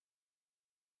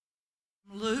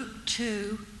Luke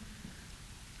 2,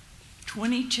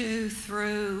 22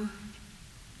 through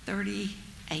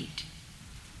 38.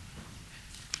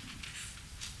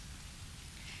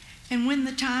 And when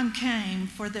the time came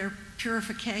for their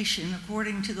purification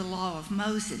according to the law of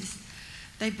Moses,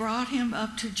 they brought him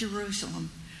up to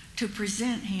Jerusalem to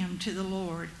present him to the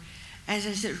Lord, as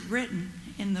is written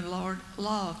in the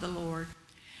law of the Lord.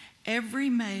 Every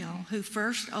male who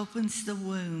first opens the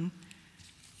womb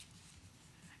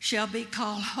shall be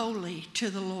called holy to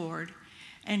the Lord,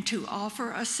 and to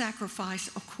offer a sacrifice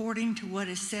according to what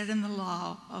is said in the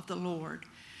law of the Lord,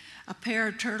 a pair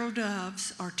of turtle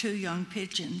doves or 2 young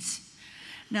pigeons.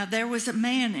 Now there was a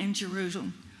man in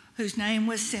Jerusalem whose name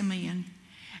was Simeon,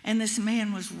 and this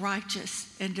man was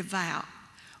righteous and devout,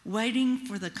 waiting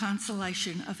for the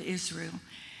consolation of Israel,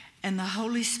 and the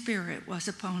Holy Spirit was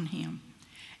upon him.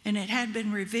 And it had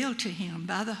been revealed to him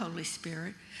by the Holy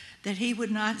Spirit that he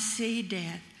would not see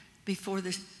death before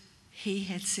he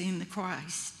had seen the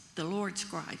Christ, the Lord's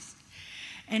Christ.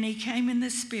 And he came in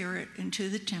the Spirit into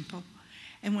the temple.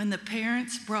 And when the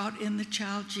parents brought in the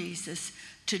child Jesus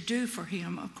to do for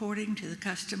him according to the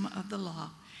custom of the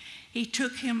law, he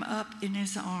took him up in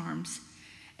his arms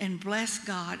and blessed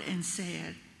God and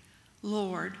said,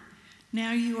 Lord,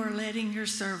 now you are letting your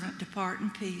servant depart in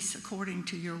peace according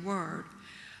to your word.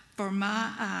 For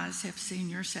my eyes have seen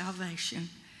your salvation,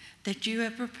 that you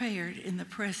have prepared in the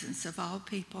presence of all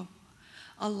people,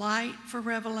 a light for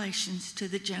revelations to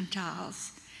the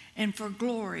Gentiles, and for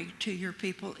glory to your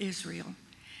people Israel.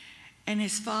 And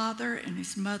his father and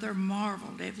his mother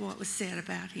marveled at what was said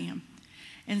about him.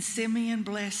 And Simeon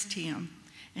blessed him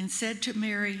and said to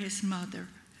Mary his mother,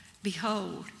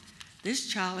 Behold, this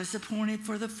child is appointed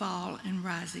for the fall and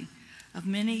rising of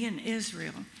many in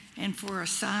Israel, and for a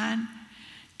sign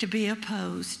to be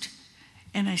opposed,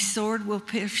 and a sword will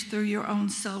pierce through your own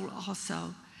soul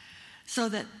also, so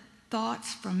that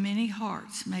thoughts from many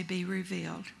hearts may be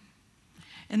revealed.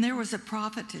 And there was a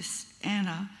prophetess,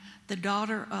 Anna, the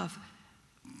daughter of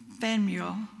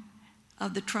Phanuel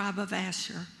of the tribe of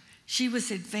Asher. She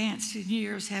was advanced in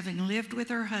years, having lived with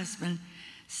her husband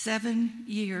 7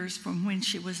 years from when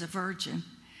she was a virgin,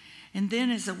 and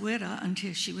then as a widow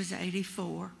until she was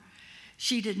 84.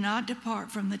 She did not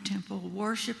depart from the temple,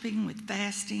 worshiping with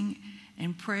fasting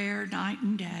and prayer night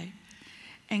and day.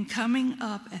 And coming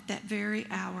up at that very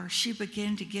hour, she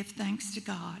began to give thanks to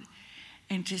God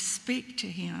and to speak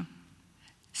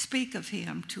of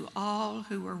him to all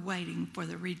who were waiting for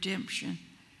the redemption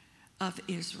of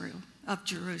Israel, of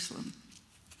Jerusalem.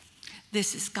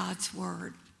 This is God's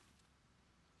word.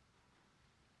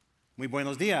 Muy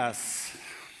buenos días.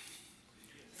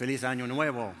 Feliz Año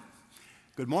Nuevo.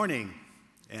 Good morning.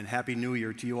 And Happy New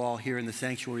Year to you all here in the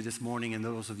sanctuary this morning and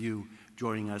those of you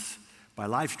joining us by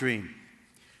live stream.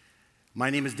 My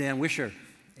name is Dan Wisher,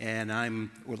 and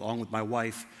I'm, along with my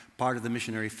wife, part of the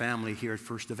missionary family here at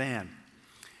First of Ann.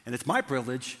 And it's my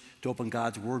privilege to open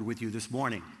God's Word with you this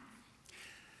morning.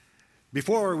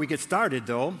 Before we get started,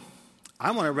 though,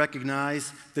 I want to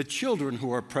recognize the children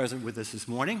who are present with us this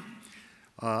morning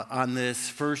on this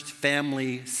first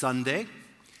Family Sunday.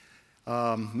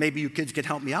 Maybe you kids can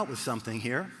help me out with something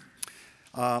here.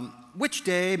 Which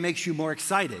day makes you more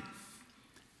excited?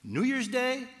 New Year's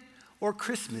Day or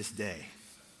Christmas Day?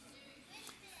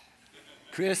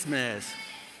 Christmas,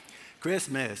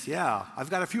 yeah. I've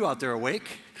got a few out there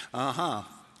awake.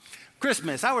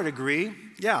 Christmas, I would agree.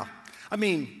 Yeah. I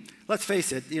mean, let's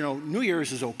face it, New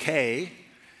Year's is okay.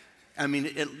 I mean,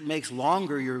 it makes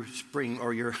longer your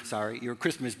your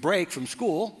Christmas break from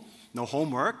school. No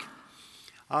homework.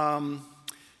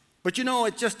 But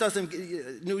it just doesn't,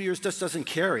 New Year's just doesn't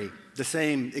carry the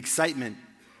same excitement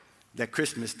that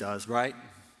Christmas does, right?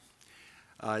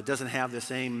 It doesn't have the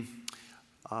same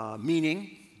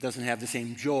meaning, doesn't have the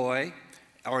same joy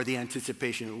or the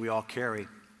anticipation that we all carry.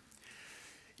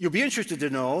 You'll be interested to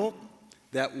know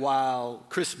that while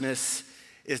Christmas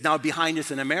is now behind us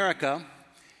in America,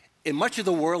 in much of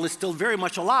the world it's still very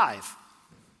much alive.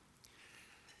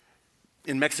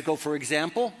 In Mexico, for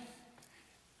example,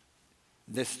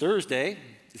 this Thursday,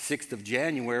 the 6th of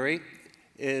January,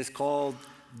 is called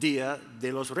Dia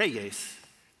de los Reyes,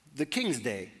 the King's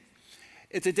Day.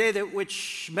 It's a day that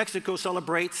which Mexico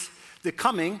celebrates the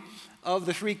coming of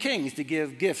the 3 kings to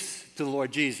give gifts to the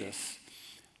Lord Jesus,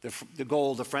 the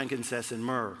gold, the frankincense, and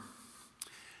myrrh.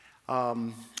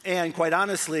 And quite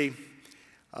honestly,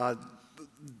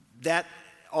 that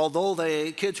although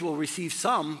the kids will receive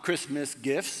some Christmas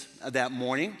gifts that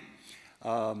morning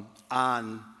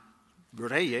on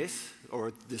Reyes,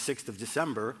 or the 6th of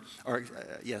December,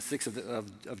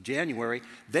 6th of January,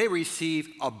 they receive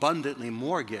abundantly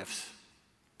more gifts.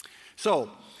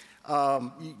 So,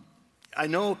 I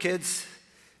know, kids,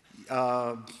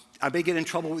 I may get in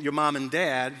trouble with your mom and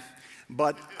dad,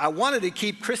 but I wanted to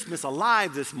keep Christmas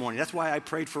alive this morning. That's why I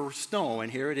prayed for snow,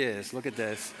 and here it is. Look at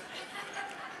this.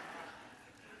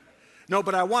 No,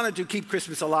 but I wanted to keep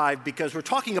Christmas alive because we're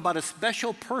talking about a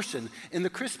special person in the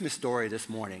Christmas story this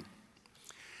morning.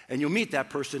 And you'll meet that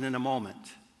person in a moment.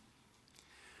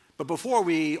 But before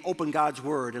we open God's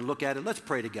Word and look at it, let's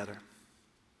pray together.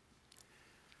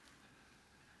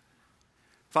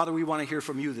 Father, we want to hear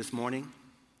from you this morning.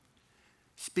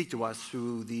 Speak to us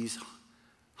through these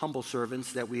humble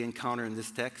servants that we encounter in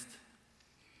this text.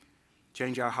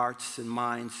 Change our hearts and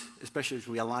minds, especially as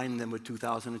we align them with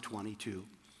 2022.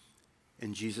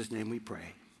 In Jesus' name we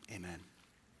pray. Amen.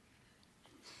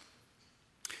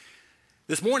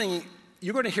 This morning,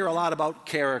 you're going to hear a lot about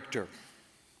character.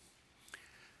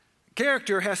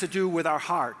 Character has to do with our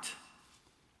heart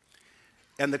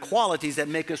and the qualities that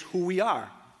make us who we are.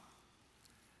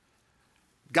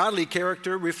 Godly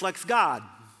character reflects God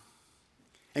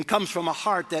and comes from a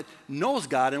heart that knows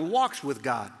God and walks with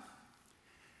God.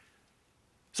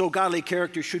 So godly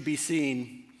character should be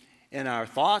seen in our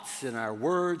thoughts, in our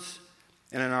words,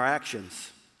 and in our actions.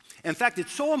 In fact,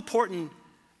 it's so important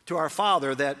to our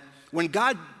Father that when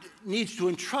God needs to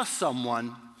entrust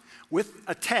someone with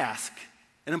a task,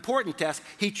 an important task,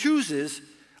 he chooses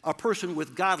a person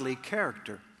with godly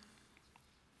character.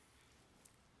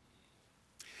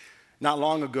 Not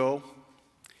long ago,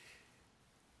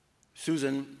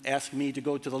 Susan asked me to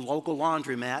go to the local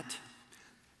laundromat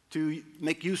to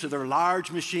make use of their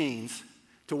large machines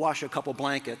to wash a couple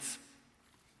blankets.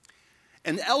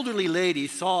 An elderly lady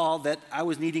saw that I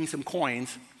was needing some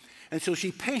coins, and so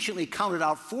she patiently counted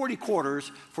out 40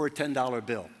 quarters for a $10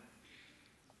 bill.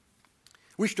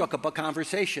 We struck up a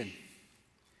conversation,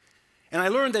 and I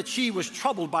learned that she was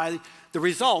troubled by the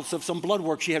results of some blood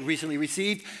work she had recently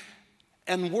received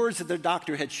and words that the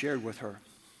doctor had shared with her.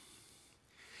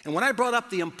 And when I brought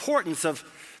up the importance of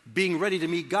being ready to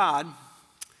meet God,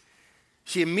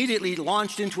 she immediately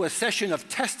launched into a session of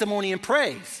testimony and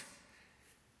praise.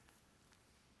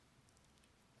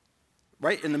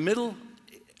 Right in the middle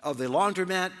of the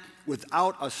laundromat,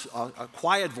 without a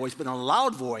quiet voice, but in a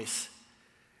loud voice,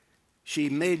 she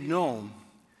made known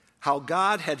how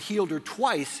God had healed her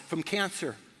twice from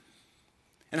cancer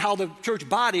and how the church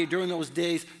body during those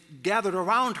days gathered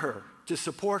around her to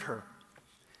support her.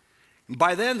 And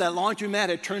by then, that laundromat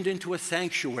had turned into a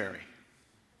sanctuary.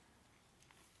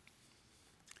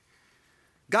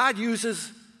 God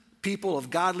uses people of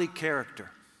godly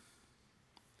character.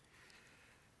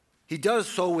 He does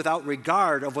so without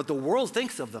regard of what the world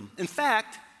thinks of them. In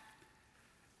fact,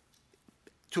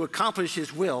 to accomplish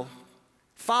his will,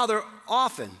 Father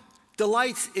often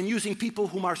delights in using people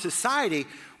whom our society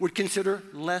would consider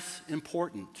less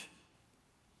important.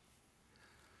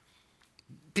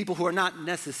 People who are not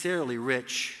necessarily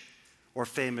rich or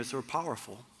famous or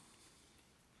powerful.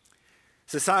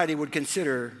 Society would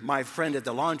consider my friend at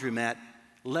the laundromat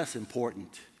less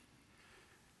important,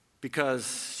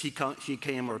 because she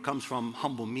came or comes from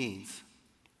humble means.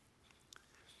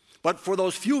 But for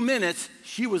those few minutes,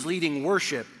 she was leading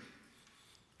worship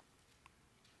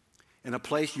in a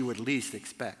place you would least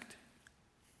expect.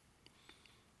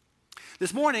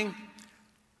 This morning,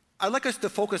 I'd like us to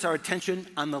focus our attention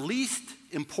on the least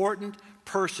important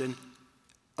person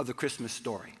of the Christmas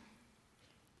story.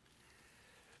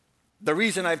 The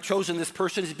reason I've chosen this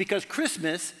person is because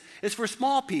Christmas is for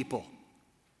small people.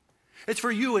 It's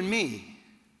for you and me.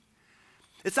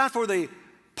 It's not for the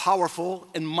powerful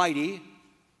and mighty,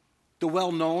 the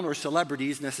well-known or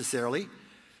celebrities necessarily.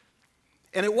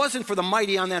 And it wasn't for the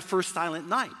mighty on that first silent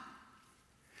night.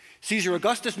 Caesar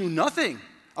Augustus knew nothing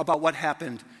about what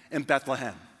happened in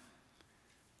Bethlehem.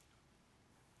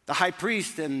 The high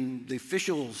priest and the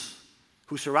officials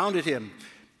who surrounded him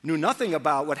knew nothing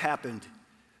about what happened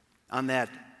on that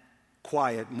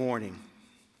quiet morning.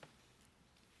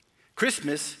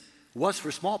 Christmas was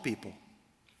for small people,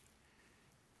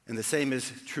 and the same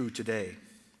is true today.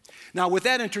 Now, with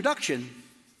that introduction,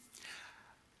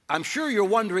 I'm sure you're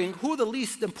wondering who the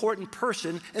least important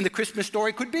person in the Christmas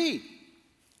story could be.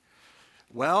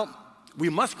 Well, we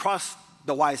must cross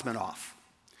the wise men off.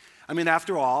 I mean,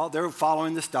 after all, they're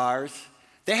following the stars.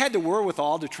 They had the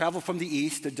wherewithal to travel from the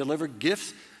east to deliver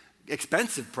gifts,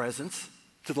 expensive presents,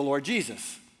 to the Lord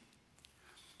Jesus.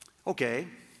 Okay.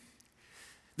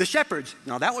 The shepherds,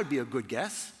 now that would be a good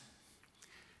guess.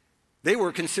 They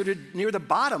were considered near the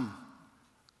bottom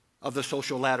of the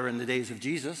social ladder in the days of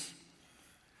Jesus.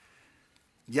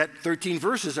 Yet 13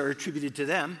 verses are attributed to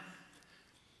them,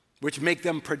 which make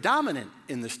them predominant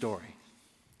in the story.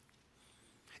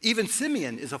 Even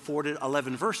Simeon is afforded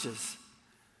 11 verses.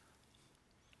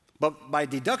 But by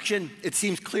deduction, it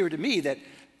seems clear to me that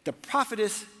the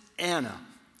prophetess Anna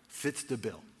fits the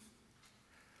bill.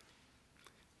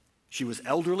 She was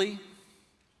elderly,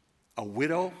 a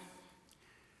widow,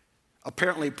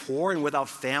 apparently poor and without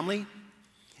family,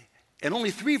 and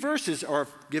only 3 verses are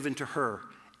given to her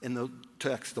in the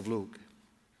text of Luke.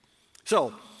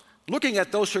 So, looking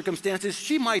at those circumstances,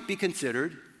 she might be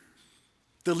considered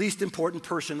the least important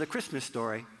person in the Christmas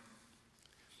story.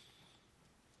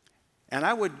 And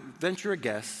I would venture a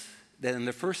guess that in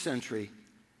the first century,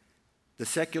 the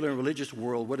secular and religious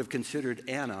world would have considered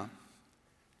Anna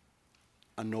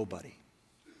a nobody.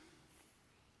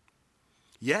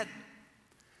 Yet,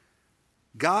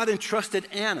 God entrusted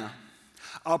Anna,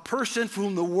 a person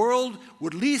whom the world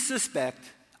would least suspect,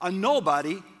 a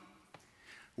nobody,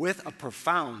 with a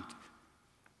profound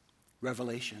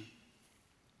revelation.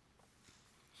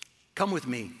 Come with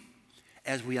me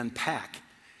as we unpack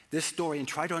this story and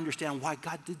try to understand why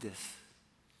God did this.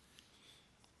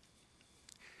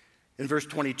 In verse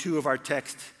 22 of our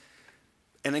text,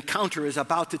 an encounter is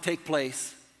about to take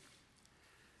place.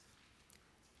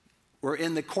 We're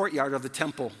in the courtyard of the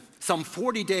temple, some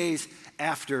 40 days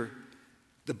after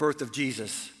the birth of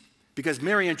Jesus, because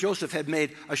Mary and Joseph had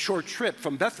made a short trip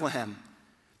from Bethlehem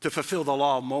to fulfill the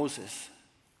law of Moses.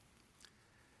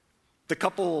 The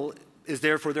couple is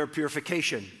there for their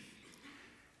purification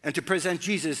and to present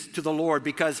Jesus to the Lord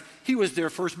because he was their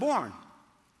firstborn.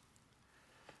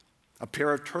 A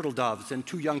pair of turtle doves and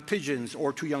 2 young pigeons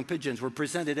were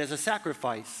presented as a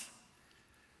sacrifice.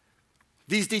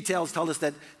 These details tell us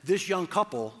that this young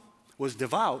couple was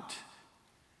devout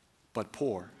but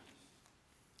poor.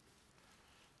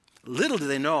 Little do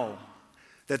they know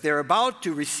that they're about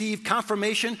to receive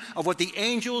confirmation of what the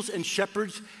angels and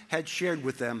shepherds had shared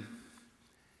with them,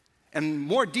 and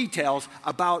more details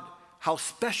about how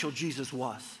special Jesus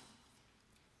was.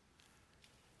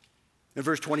 In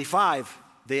verse 25,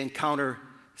 they encounter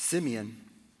Simeon,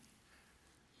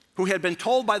 who had been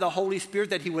told by the Holy Spirit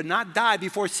that he would not die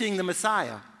before seeing the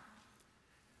Messiah.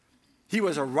 He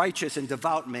was a righteous and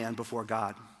devout man before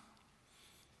God.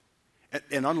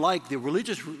 And unlike the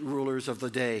religious rulers of the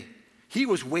day, he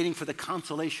was waiting for the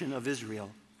consolation of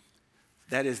Israel.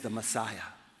 That is the Messiah,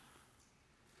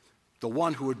 the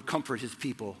one who would comfort his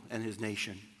people and his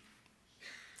nation.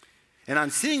 And on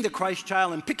seeing the Christ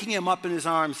child and picking him up in his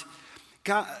arms,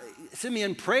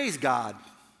 Simeon praised God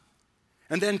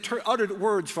and then uttered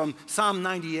words from Psalm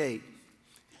 98,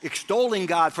 extolling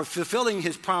God for fulfilling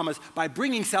his promise by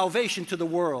bringing salvation to the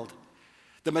world.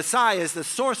 The Messiah is the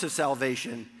source of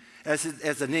salvation, as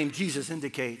the name Jesus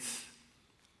indicates.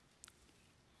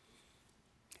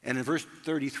 And in verse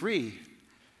 33,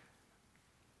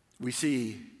 we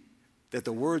see that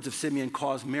the words of Simeon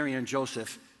caused Mary and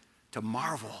Joseph to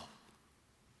marvel.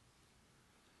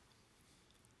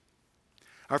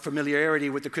 Our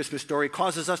familiarity with the Christmas story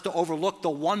causes us to overlook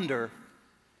the wonder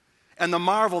and the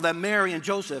marvel that Mary and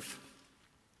Joseph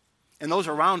and those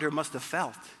around her must have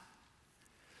felt.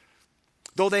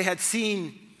 Though they had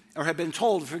seen or had been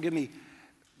told,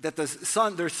 that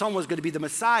their son was going to be the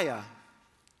Messiah,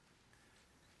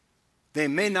 they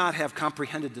may not have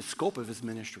comprehended the scope of his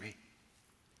ministry.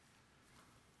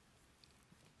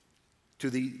 To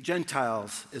the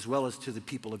Gentiles as well as to the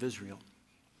people of Israel.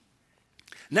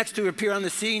 Next to appear on the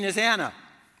scene is Anna,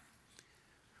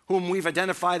 whom we've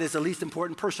identified as the least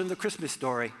important person in the Christmas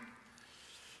story.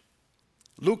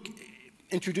 Luke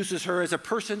introduces her as a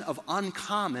person of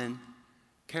uncommon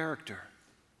character.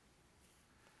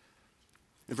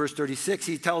 In verse 36,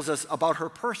 he tells us about her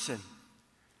person.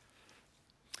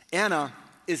 Anna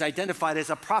is identified as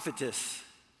a prophetess.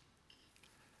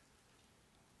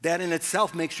 That in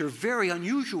itself makes her very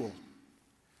unusual.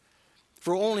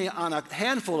 For only on a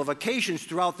handful of occasions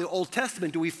throughout the Old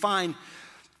Testament do we find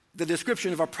the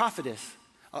description of a prophetess,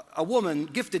 a woman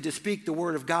gifted to speak the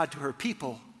word of God to her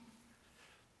people.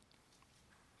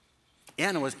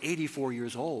 Anna was 84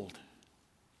 years old.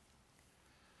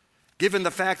 Given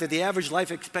the fact that the average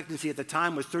life expectancy at the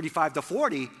time was 35 to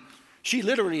 40, she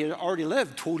literally had already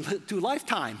lived 2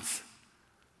 lifetimes.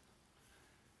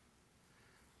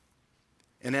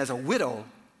 And as a widow,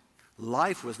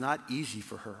 life was not easy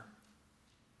for her.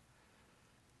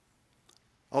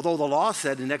 Although the law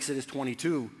said in Exodus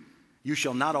 22, you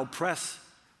shall not oppress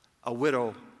a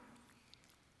widow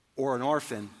or an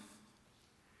orphan,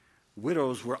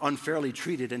 widows were unfairly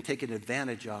treated and taken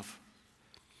advantage of.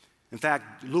 In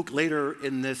fact, Luke later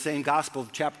in the same gospel,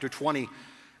 chapter 20,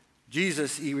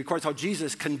 he records how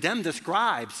Jesus condemned the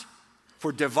scribes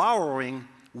for devouring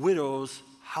widows'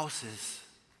 houses.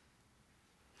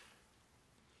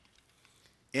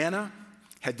 Anna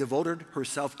had devoted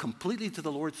herself completely to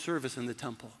the Lord's service in the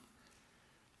temple.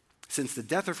 Since the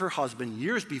death of her husband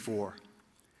years before,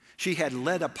 she had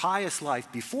led a pious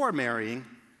life before marrying,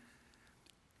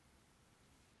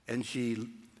 and she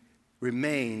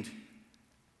remained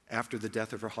after the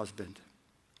death of her husband.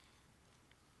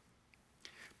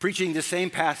 Preaching the same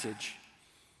passage,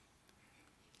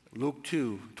 Luke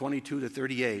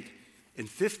 2:22-38, in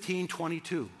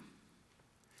 1522,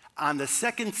 on the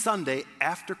second Sunday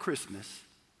after Christmas,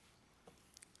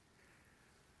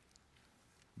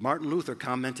 Martin Luther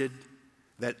commented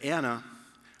that Anna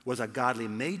was a godly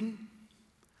maiden,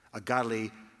 a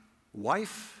godly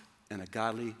wife, and a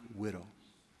godly widow.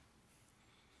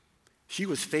 She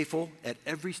was faithful at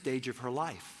every stage of her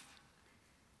life.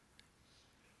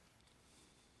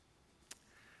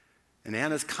 And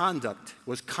Anna's conduct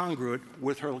was congruent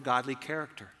with her godly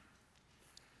character.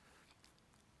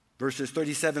 Verses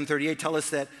 37-38 tell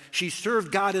us that she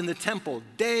served God in the temple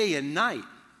day and night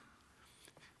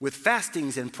with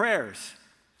fastings and prayers.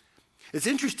 It's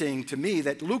interesting to me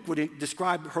that Luke would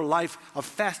describe her life of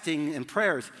fasting and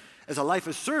prayers as a life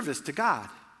of service to God.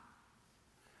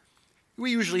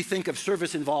 We usually think of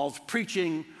service involved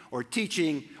preaching or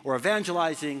teaching or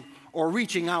evangelizing or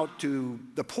reaching out to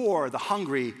the poor, the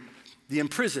hungry, the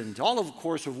imprisoned, all of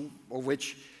course of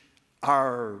which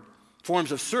are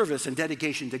forms of service and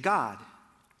dedication to God.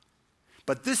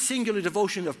 But this singular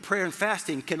devotion of prayer and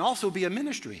fasting can also be a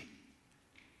ministry.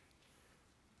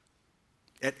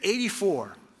 At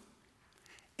 84,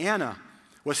 Anna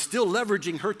was still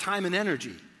leveraging her time and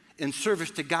energy in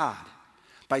service to God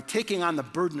by taking on the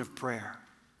burden of prayer.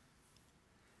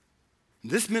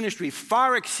 This ministry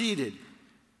far exceeded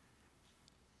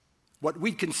what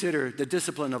we consider the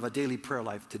discipline of a daily prayer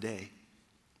life today.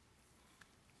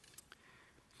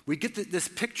 We get this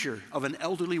picture of an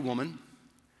elderly woman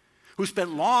who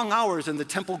spent long hours in the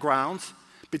temple grounds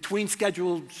between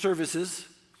scheduled services,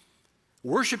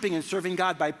 worshiping and serving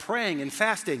God by praying and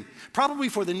fasting, probably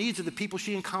for the needs of the people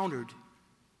she encountered.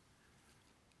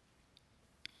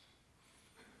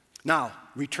 Now,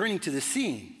 returning to the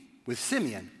scene with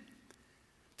Simeon,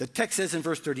 the text says in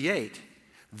verse 38,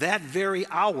 that very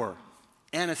hour,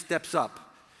 Anna steps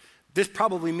up. This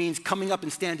probably means coming up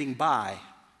and standing by.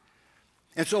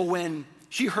 And so when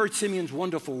she heard Simeon's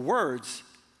wonderful words,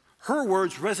 her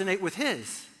words resonate with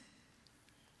his.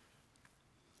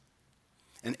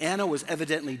 And Anna was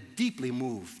evidently deeply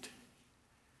moved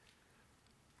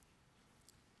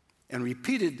and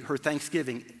repeated her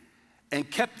thanksgiving and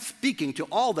kept speaking to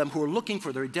all them who were looking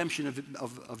for the redemption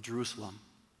of Jerusalem.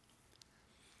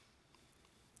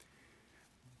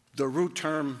 The root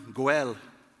term goel,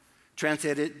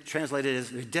 translated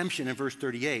as redemption in verse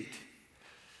 38,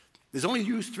 is only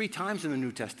used 3 times in the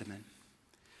New Testament.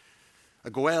 A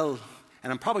goel,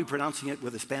 and I'm probably pronouncing it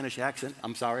with a Spanish accent,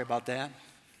 I'm sorry about that,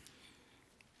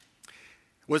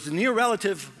 was a near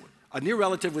relative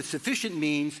with sufficient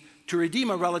means to redeem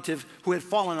a relative who had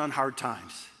fallen on hard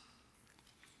times.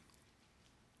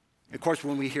 Of course,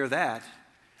 when we hear that,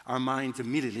 our minds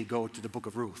immediately go to the book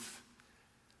of Ruth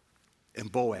and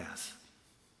Boaz.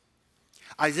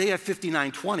 Isaiah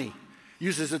 59:20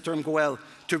 uses the term goel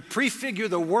to prefigure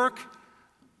the work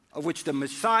of which the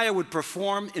Messiah would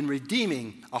perform in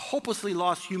redeeming a hopelessly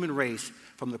lost human race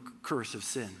from the curse of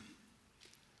sin.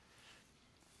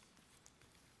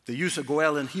 The use of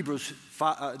goel in Hebrews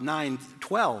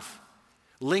 9:12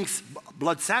 links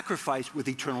blood sacrifice with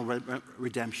eternal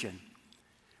redemption,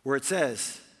 where it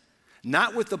says,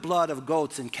 not with the blood of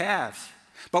goats and calves,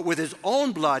 but with his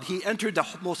own blood he entered the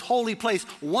most holy place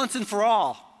once and for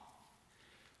all,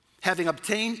 having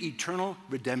obtained eternal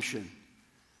redemption.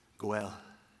 Goel.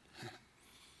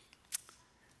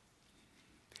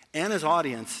 Anna's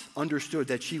audience understood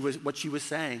that what she was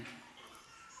saying.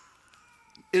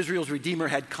 Israel's Redeemer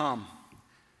had come,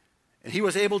 and he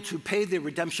was able to pay the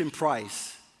redemption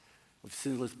price of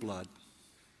sinless blood.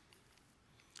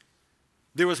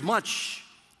 There was much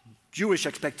Jewish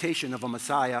expectation of a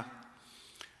Messiah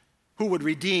who would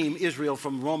redeem Israel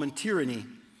from Roman tyranny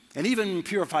and even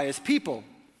purify his people.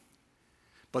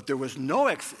 But there was no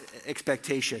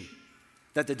expectation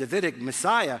that the Davidic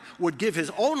Messiah would give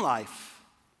his own life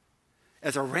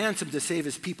as a ransom to save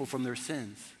his people from their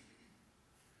sins.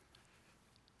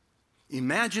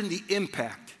 Imagine the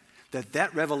impact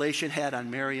that revelation had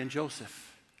on Mary and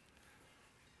Joseph.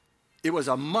 It was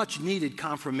a much needed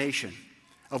confirmation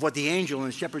of what the angel and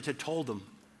the shepherds had told them.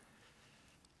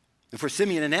 And for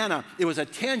Simeon and Anna, it was a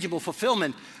tangible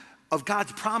fulfillment of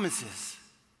God's promises.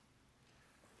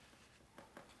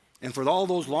 And for all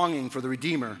those longing for the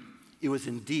Redeemer, it was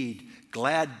indeed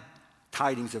glad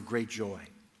tidings of great joy.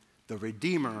 The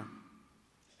Redeemer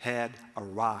had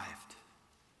arrived.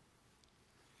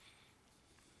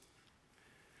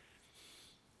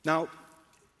 Now,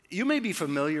 you may be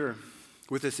familiar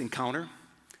with this encounter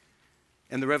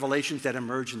and the revelations that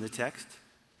emerge in the text.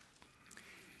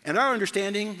 And our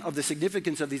understanding of the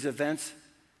significance of these events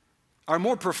are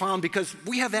more profound because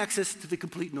we have access to the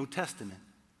complete New Testament.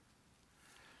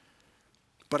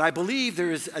 But I believe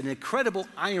there is an incredible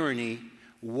irony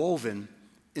woven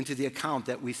into the account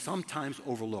that we sometimes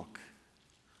overlook.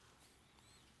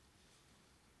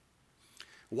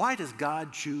 Why does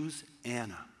God choose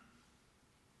Anna?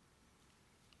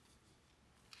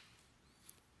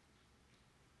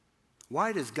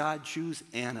 Why does God choose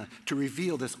Anna to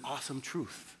reveal this awesome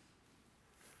truth?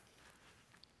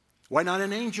 Why not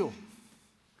an angel?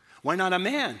 Why not a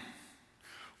man?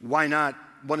 Why not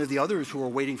one of the others who are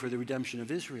waiting for the redemption of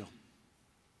Israel?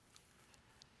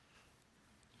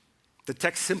 The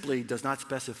text simply does not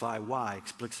specify why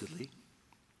explicitly,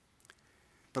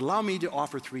 but allow me to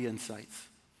offer 3 insights.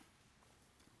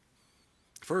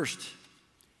 First,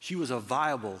 she was a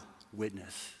viable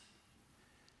witness.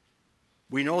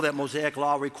 We know that Mosaic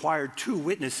law required 2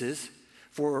 witnesses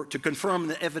to confirm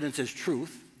the evidence as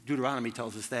truth. Deuteronomy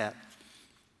tells us that.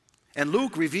 And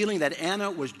Luke, revealing that Anna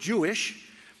was Jewish,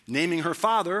 naming her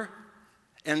father,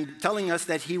 and telling us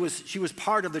that she was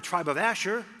part of the tribe of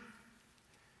Asher,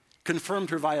 confirmed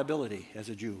her viability as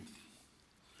a Jew.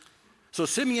 So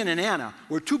Simeon and Anna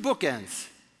were 2 bookends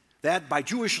that, by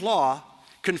Jewish law,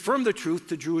 confirmed the truth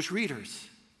to Jewish readers.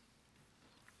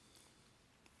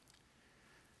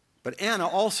 But Anna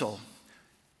also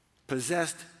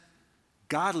possessed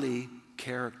godly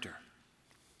character,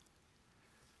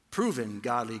 proven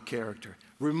godly character,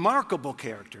 remarkable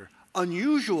character,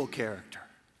 unusual character.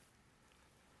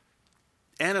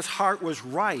 Anna's heart was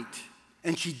right,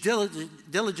 and she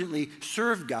diligently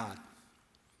served God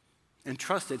and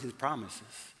trusted his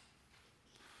promises.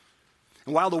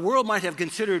 And while the world might have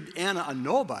considered Anna a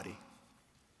nobody,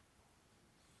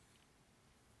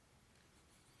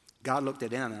 God looked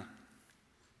at Anna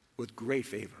with great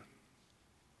favor.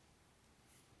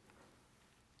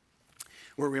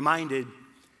 We're reminded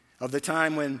of the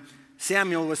time when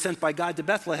Samuel was sent by God to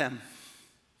Bethlehem,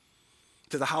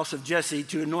 to the house of Jesse,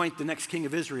 to anoint the next king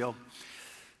of Israel.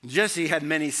 Jesse had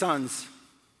many sons,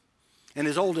 and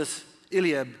his oldest,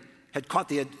 Eliab, had caught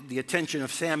the attention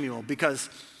of Samuel because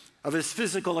of his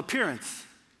physical appearance.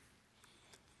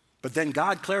 But then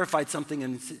God clarified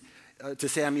something to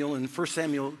Samuel in 1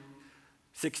 Samuel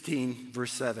 16,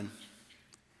 verse 7.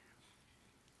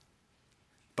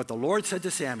 But the Lord said to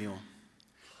Samuel,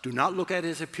 "Do not look at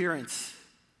his appearance,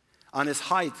 on his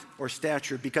height or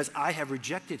stature, because I have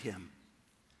rejected him.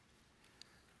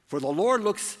 For the Lord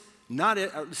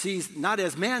sees not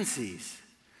as man sees.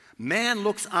 Man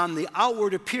looks on the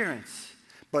outward appearance,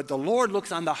 but the Lord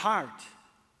looks on the heart."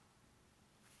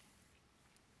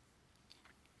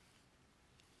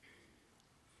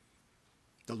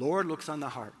 The Lord looks on the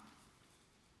heart.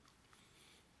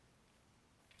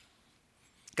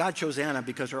 God chose Anna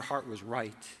because her heart was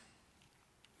right.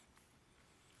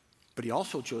 But he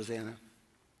also chose Anna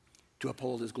to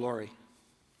uphold his glory.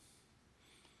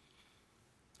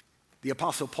 The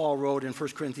Apostle Paul wrote in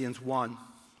 1 Corinthians 1,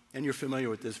 and you're familiar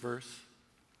with this verse,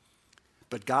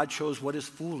 "But God chose what is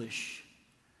foolish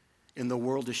in the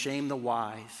world to shame the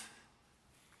wise.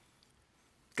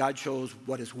 God chose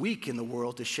what is weak in the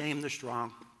world to shame the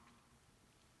strong.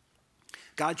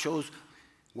 God chose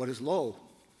what is low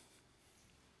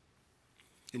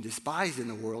and despised in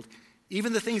the world,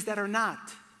 even the things that are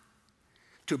not,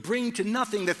 to bring to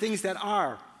nothing the things that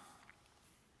are,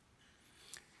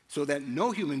 so that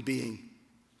no human being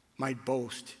might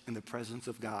boast in the presence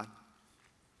of God."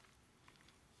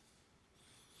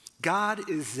 God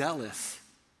is zealous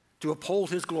to uphold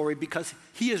his glory because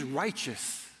he is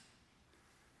righteous.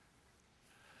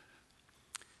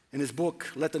 In his book,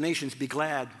 Let the Nations Be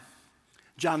Glad,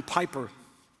 John Piper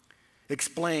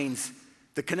explains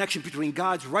the connection between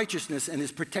God's righteousness and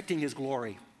his protecting his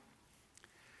glory.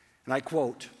 And I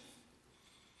quote,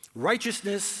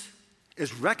 "Righteousness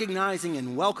is recognizing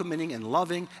and welcoming and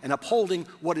loving and upholding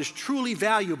what is truly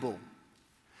valuable.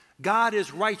 God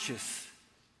is righteous.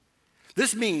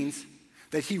 This means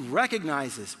that he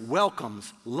recognizes,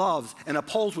 welcomes, loves, and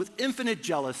upholds with infinite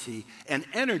jealousy and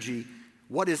energy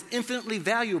what is infinitely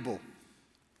valuable,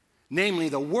 namely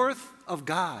the worth of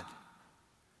God.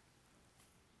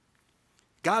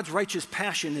 God's righteous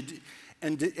passion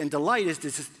and delight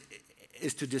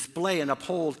is to display and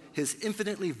uphold his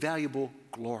infinitely valuable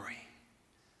glory."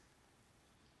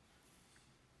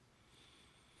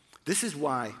 This is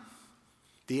why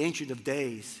the Ancient of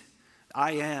Days,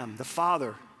 I Am, the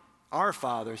Father, our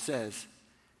Father, says,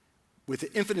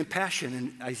 with infinite passion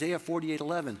in Isaiah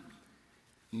 48:11.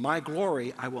 My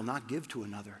glory I will not give to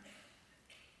another.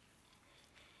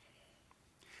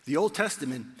 The Old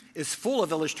Testament is full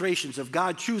of illustrations of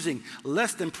God choosing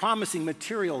less than promising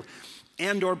material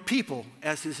and or people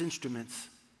as his instruments.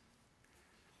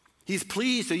 He's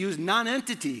pleased to use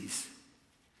non-entities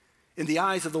in the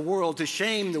eyes of the world to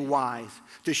shame the wise,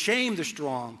 to shame the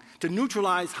strong, to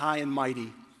neutralize high and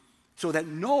mighty, so that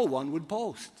no one would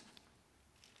boast.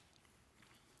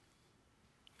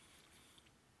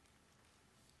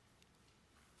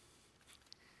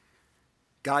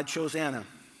 God chose Anna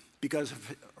because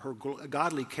of her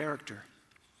godly character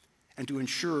and to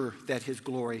ensure that his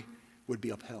glory would be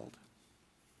upheld.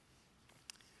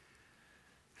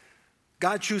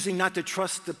 God choosing not to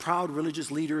trust the proud religious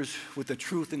leaders with the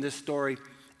truth in this story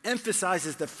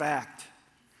emphasizes the fact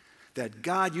that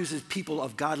God uses people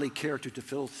of godly character to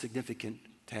fill significant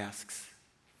tasks.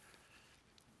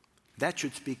 That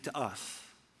should speak to us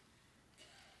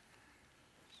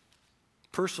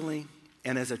personally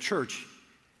and as a church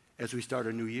as we start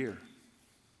a new year.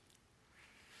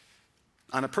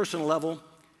 On a personal level,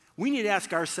 we need to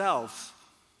ask ourselves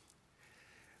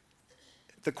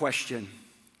the question,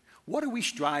 what are we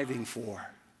striving for?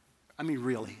 I mean,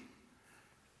 really.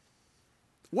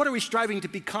 What are we striving to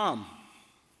become?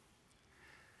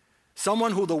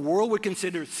 Someone who the world would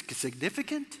consider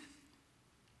significant?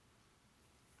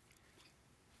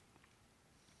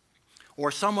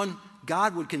 Or someone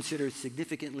God would consider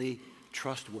significantly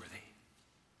trustworthy?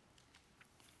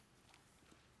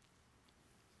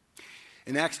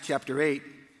 In Acts chapter 8,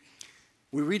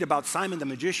 we read about Simon the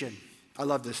magician. I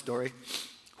love this story.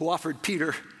 Who offered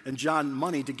Peter and John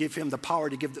money to give him the power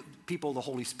to give the people the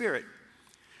Holy Spirit.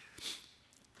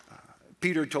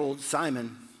 Peter told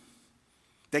Simon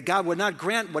that God would not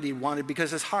grant what he wanted because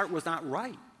his heart was not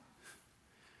right.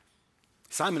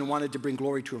 Simon wanted to bring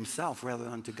glory to himself rather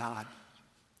than to God.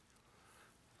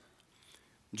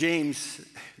 James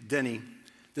Denny,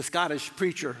 the Scottish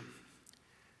preacher,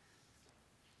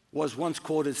 was once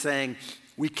quoted saying,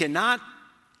 "We cannot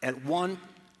at one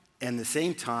and the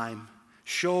same time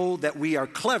show that we are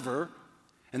clever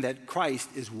and that Christ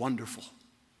is wonderful."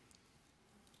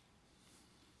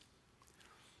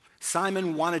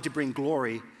 Simon wanted to bring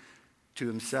glory to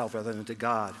himself rather than to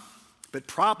God. But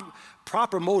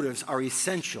proper motives are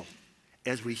essential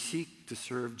as we seek to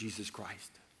serve Jesus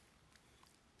Christ.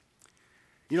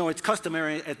 You know, it's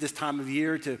customary at this time of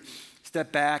year to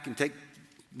step back and take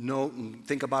note and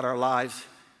think about our lives.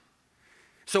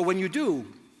 So when you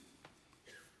do,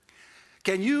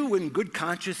 can you in good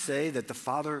conscience say that the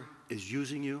Father is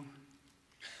using you?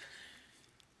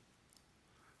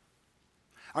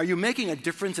 Are you making a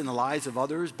difference in the lives of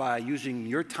others by using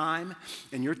your time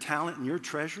and your talent and your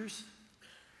treasures?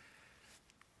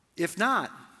 If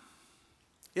not,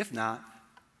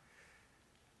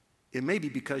 it may be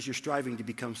because you're striving to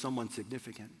become someone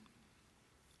significant.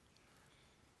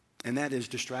 And that is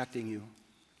distracting you.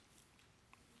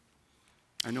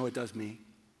 I know it does me.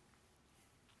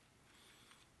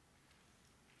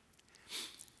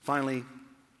 Finally,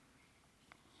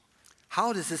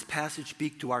 how does this passage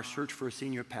speak to our search for a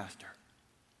senior pastor?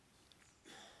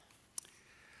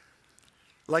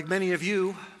 Like many of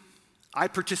you, I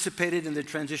participated in the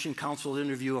Transition Council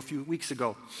interview a few weeks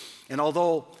ago. And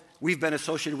although we've been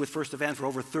associated with First Event for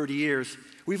over 30 years,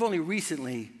 we've only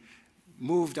recently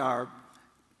moved our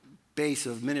base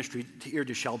of ministry here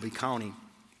to Shelby County.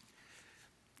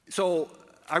 So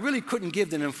I really couldn't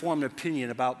give an informed opinion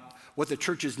about what the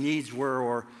church's needs were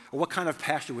or what kind of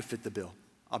pastor would fit the bill.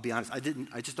 I'll be honest,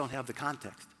 I just don't have the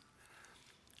context.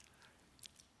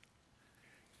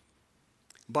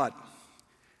 But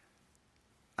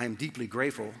I am deeply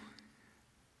grateful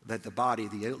that the body,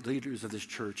 the leaders of this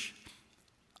church,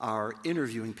 are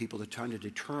interviewing people to try to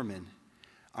determine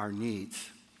our needs.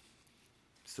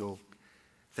 So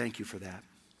thank you for that.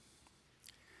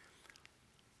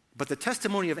 But the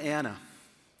testimony of Anna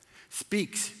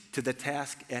speaks to the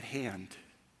task at hand.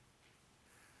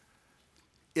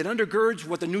 It undergirds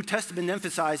what the New Testament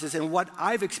emphasizes and what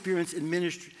I've experienced in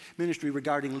ministry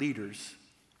regarding leaders.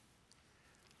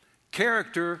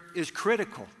 Character is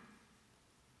critical.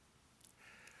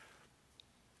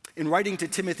 In writing to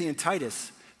Timothy and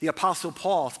Titus, the Apostle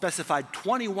Paul specified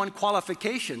 21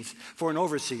 qualifications for an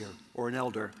overseer or an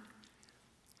elder.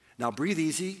 Now breathe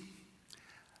easy.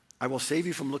 I will save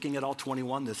you from looking at all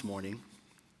 21 this morning.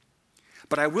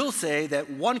 But I will say that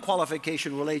one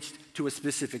qualification relates to a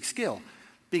specific skill,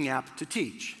 being apt to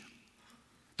teach.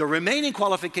 The remaining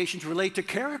qualifications relate to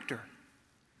character.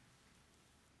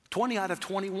 20 out of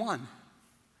 21.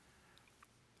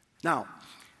 Now,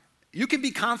 you can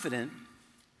be confident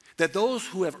that those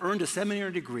who have earned a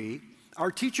seminary degree are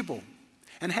teachable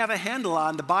and have a handle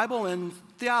on the Bible and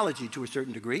theology to a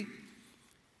certain degree.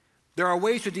 There are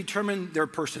ways to determine their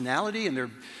personality and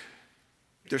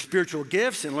their spiritual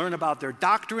gifts and learn about their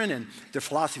doctrine and their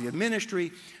philosophy of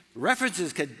ministry.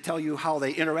 References can tell you how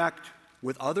they interact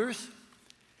with others,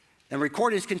 and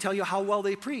recordings can tell you how well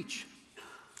they preach.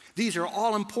 These are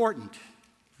all important,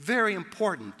 very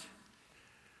important.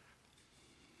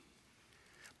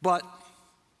 But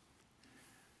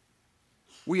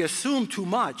we assume too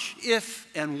much if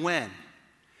and when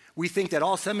we think that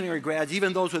all seminary grads,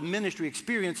 even those with ministry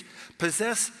experience,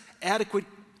 possess adequate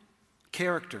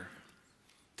character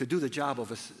to do the job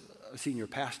of a senior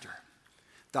pastor.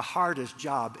 The hardest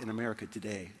job in America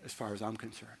today, as far as I'm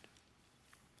concerned.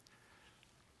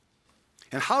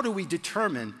 And how do we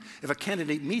determine if a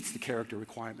candidate meets the character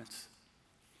requirements?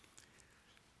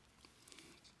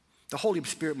 The Holy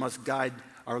Spirit must guide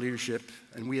our leadership,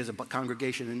 and we as a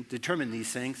congregation, and determine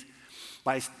these things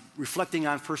by reflecting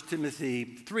on 1 Timothy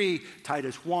 3,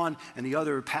 Titus 1, and the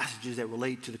other passages that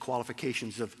relate to the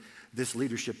qualifications of this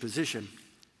leadership position.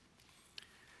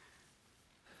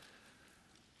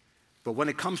 But when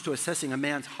it comes to assessing a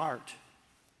man's heart,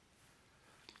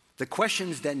 the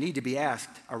questions that need to be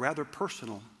asked are rather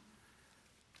personal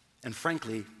and,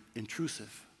 frankly,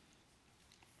 intrusive.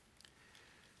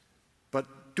 But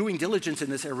doing diligence in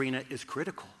this arena is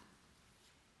critical.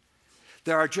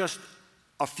 Here are just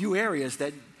a few areas,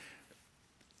 that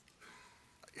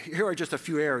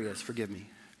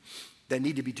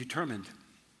need to be determined.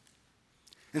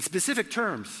 In specific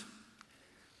terms,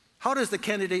 how does the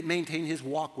candidate maintain his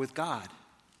walk with God?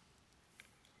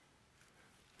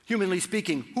 Humanly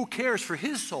speaking, who cares for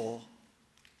his soul?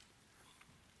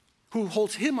 Who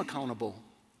holds him accountable?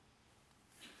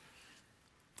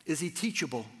 Is he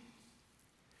teachable?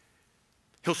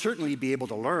 He'll certainly be able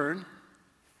to learn,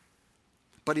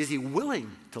 but is he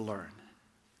willing to learn?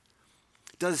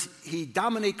 Does he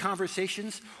dominate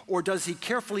conversations, or does he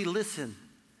carefully listen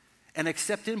and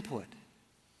accept input?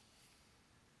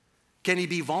 Can he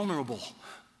be vulnerable,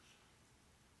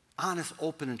 honest,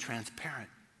 open, and transparent?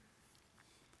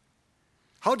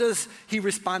 How does he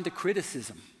respond to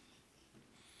criticism?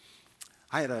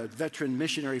 I had a veteran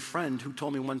missionary friend who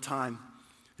told me one time,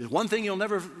 there's one thing you'll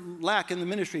never lack in the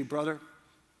ministry, brother: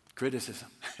 criticism.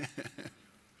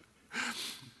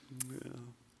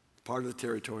 Part of the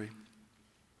territory.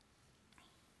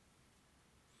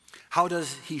 How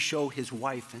does he show his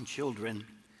wife and children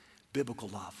biblical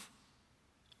love?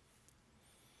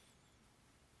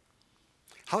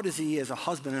 How does he, as a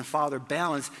husband and father,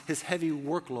 balance his heavy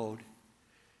workload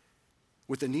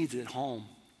with the needs at home?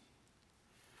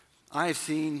 I have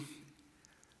seen,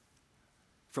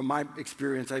 from my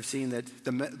experience, I've seen that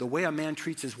the way a man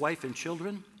treats his wife and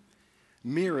children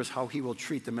mirrors how he will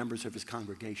treat the members of his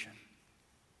congregation.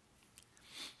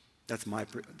 That's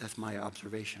my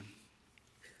observation.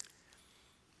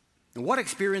 And what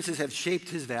experiences have shaped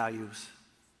his values?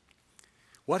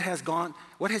 What has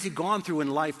he gone through in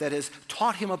life that has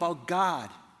taught him about God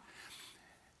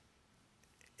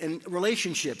and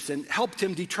relationships and helped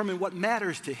him determine what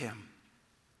matters to him?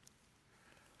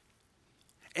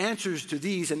 Answers to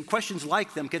these and questions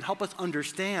like them can help us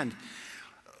understand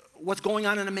what's going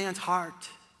on in a man's heart.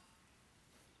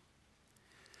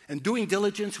 And doing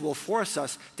diligence will force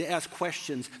us to ask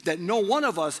questions that no one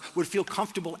of us would feel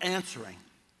comfortable answering.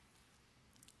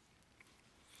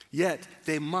 Yet,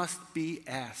 they must be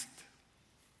asked.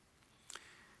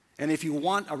 And if you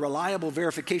want a reliable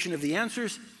verification of the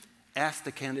answers, ask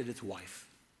the candidate's wife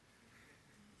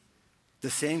the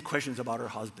same questions about her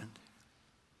husband.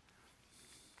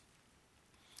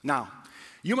 Now,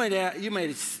 you might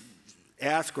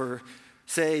ask or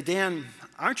say, Dan,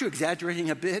 aren't you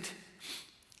exaggerating a bit?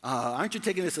 Aren't you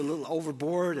taking this a little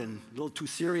overboard and a little too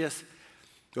serious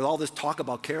with all this talk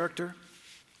about character?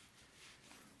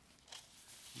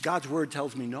 God's word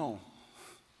tells me no.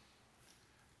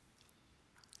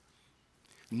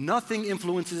 Nothing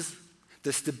influences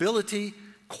the stability,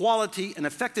 quality, and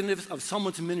effectiveness of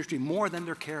someone's ministry more than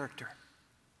their character.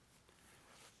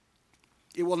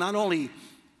 It will not only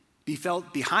be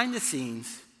felt behind the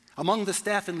scenes among the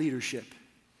staff and leadership,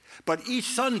 but each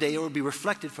Sunday it will be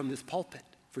reflected from this pulpit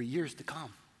for years to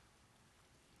come.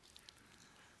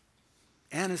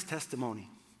 Anna's testimony.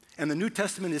 And the New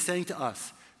Testament is saying to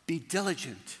us, be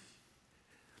diligent,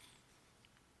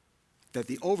 that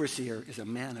the overseer is a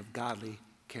man of godly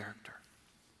character.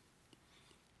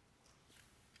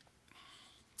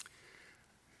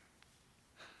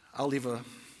 I'll leave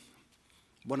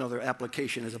one other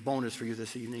application as a bonus for you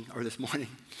this evening or this morning.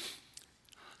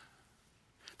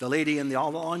 The lady in the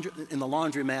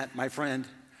laundromat, my friend,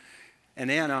 and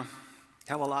Anna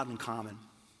have a lot in common.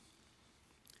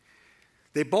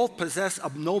 They both possess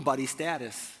a nobody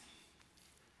status,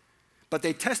 but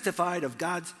they testified of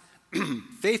God's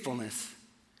faithfulness,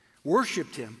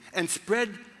 worshiped him, and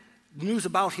spread news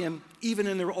about him even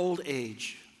in their old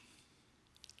age.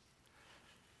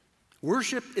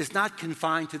 Worship is not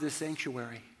confined to the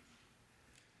sanctuary.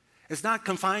 It's not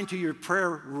confined to your prayer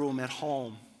room at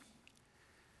home.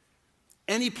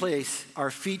 Any place our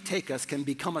feet take us can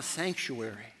become a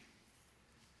sanctuary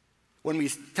when we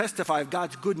testify of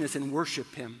God's goodness and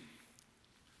worship him.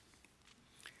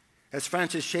 As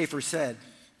Francis Schaeffer said,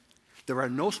 there are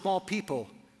no small people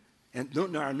and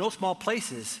there are no small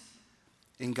places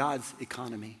in God's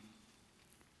economy.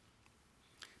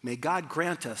 May God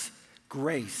grant us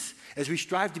grace as we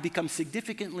strive to become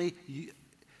significantly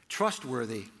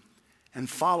trustworthy and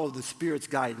follow the Spirit's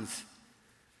guidance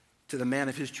to the man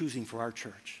of his choosing for our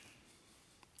church.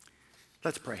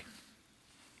 Let's pray.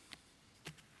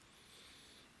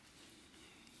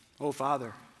 Oh,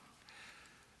 Father,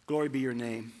 glory be your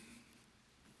name.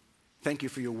 Thank you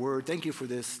for your word. Thank you for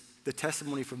this, the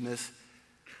testimony from this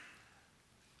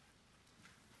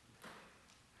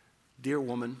dear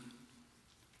woman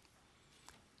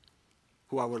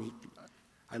who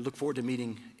I look forward to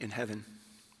meeting in heaven,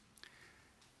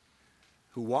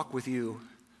 who walked with you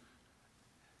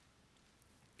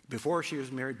before she was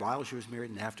married, while she was married,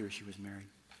 and after she was married,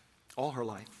 all her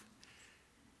life,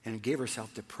 and gave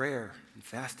herself to prayer and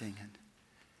fasting and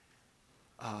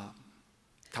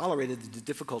tolerated the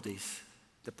difficulties,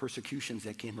 the persecutions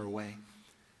that came her way.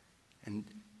 And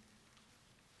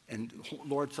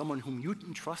Lord, someone whom you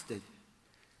entrusted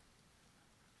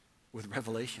with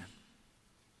revelation.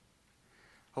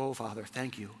 Oh, Father,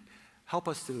 thank you. Help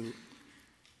us to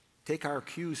take our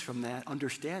cues from that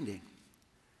understanding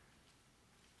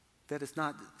that it's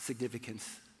not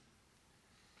significance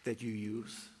that you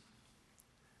use.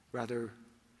 Rather,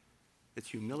 it's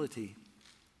humility.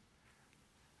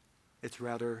 It's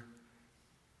rather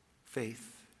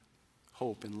faith,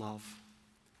 hope, and love,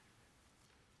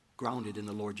 grounded in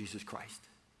the Lord Jesus Christ.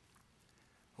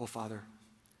 Oh, Father,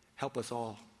 help us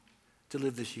all to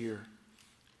live this year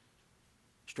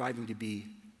striving to be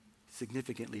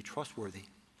significantly trustworthy.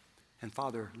 And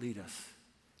Father, lead us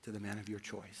to the man of your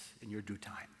choice in your due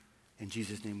time. In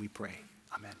Jesus' name we pray.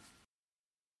 Amen.